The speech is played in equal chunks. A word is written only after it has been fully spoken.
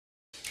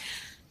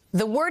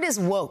The word is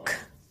woke,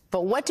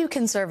 but what do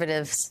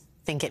conservatives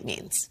think it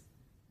means?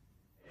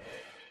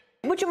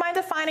 Would you mind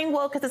defining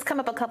woke? Because it's come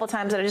up a couple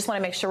times, and I just want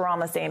to make sure we're all on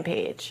the same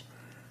page.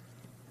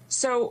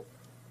 So,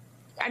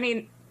 I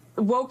mean,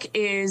 woke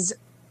is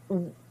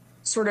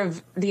sort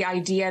of the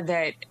idea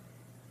that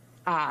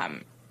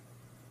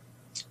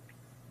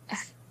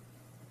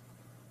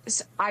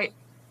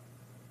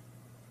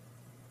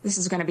this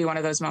is going to be one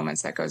of those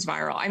moments that goes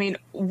viral. I mean,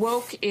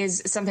 woke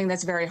is something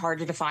that's very hard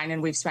to define,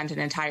 and we've spent an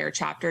entire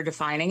chapter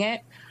defining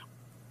it.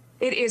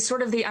 It is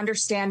sort of the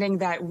understanding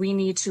that we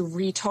need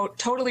to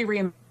totally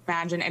reimagine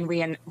and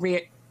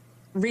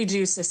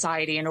redo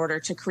society in order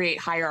to create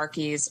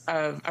hierarchies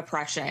of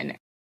oppression.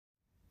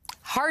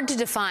 Hard to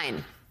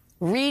define.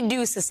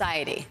 Redo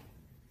society.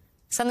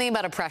 Something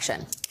about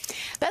oppression.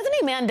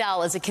 Bethany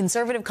Mandel is a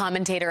conservative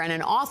commentator and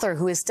an author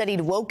who has studied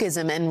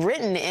wokeism and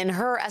written, in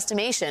her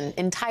estimation,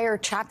 entire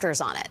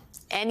chapters on it.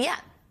 And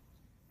yet,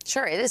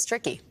 sure, it is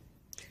tricky.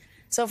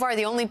 So far,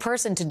 the only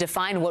person to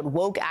define what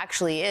woke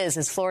actually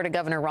is Florida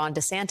Governor Ron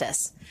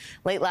DeSantis.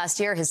 Late last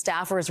year, his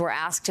staffers were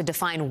asked to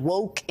define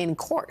woke in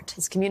court.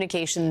 His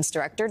communications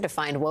director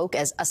defined woke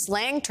as a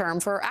slang term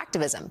for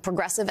activism,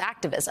 progressive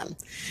activism.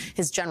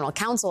 His general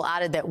counsel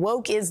added that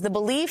woke is the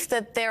belief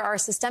that there are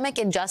systemic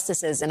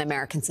injustices in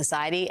American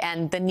society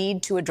and the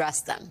need to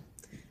address them.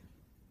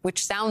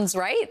 Which sounds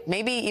right,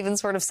 maybe even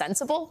sort of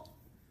sensible.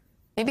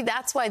 Maybe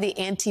that's why the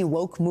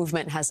anti-woke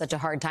movement has such a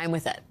hard time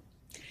with it.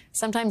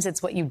 Sometimes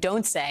it's what you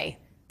don't say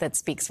that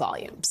speaks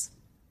volumes.